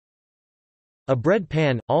A bread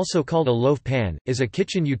pan, also called a loaf pan, is a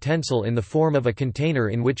kitchen utensil in the form of a container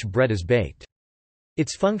in which bread is baked.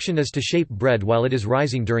 Its function is to shape bread while it is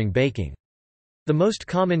rising during baking. The most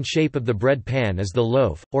common shape of the bread pan is the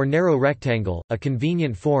loaf, or narrow rectangle, a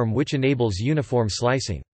convenient form which enables uniform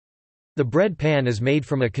slicing. The bread pan is made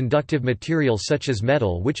from a conductive material such as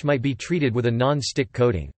metal which might be treated with a non-stick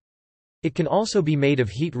coating. It can also be made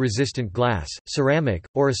of heat-resistant glass, ceramic,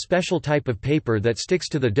 or a special type of paper that sticks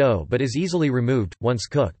to the dough but is easily removed, once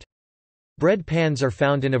cooked. Bread pans are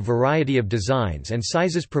found in a variety of designs and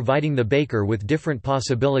sizes, providing the baker with different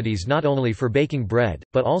possibilities not only for baking bread,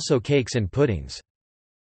 but also cakes and puddings.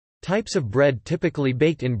 Types of bread typically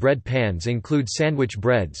baked in bread pans include sandwich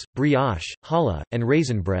breads, brioche, challah, and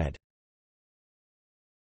raisin bread.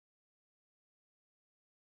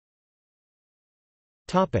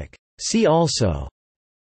 See also: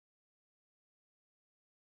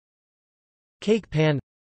 cake pan,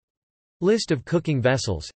 list of cooking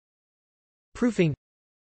vessels, proofing,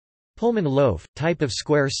 Pullman loaf, type of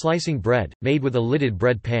square slicing bread, made with a lidded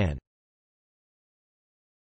bread pan.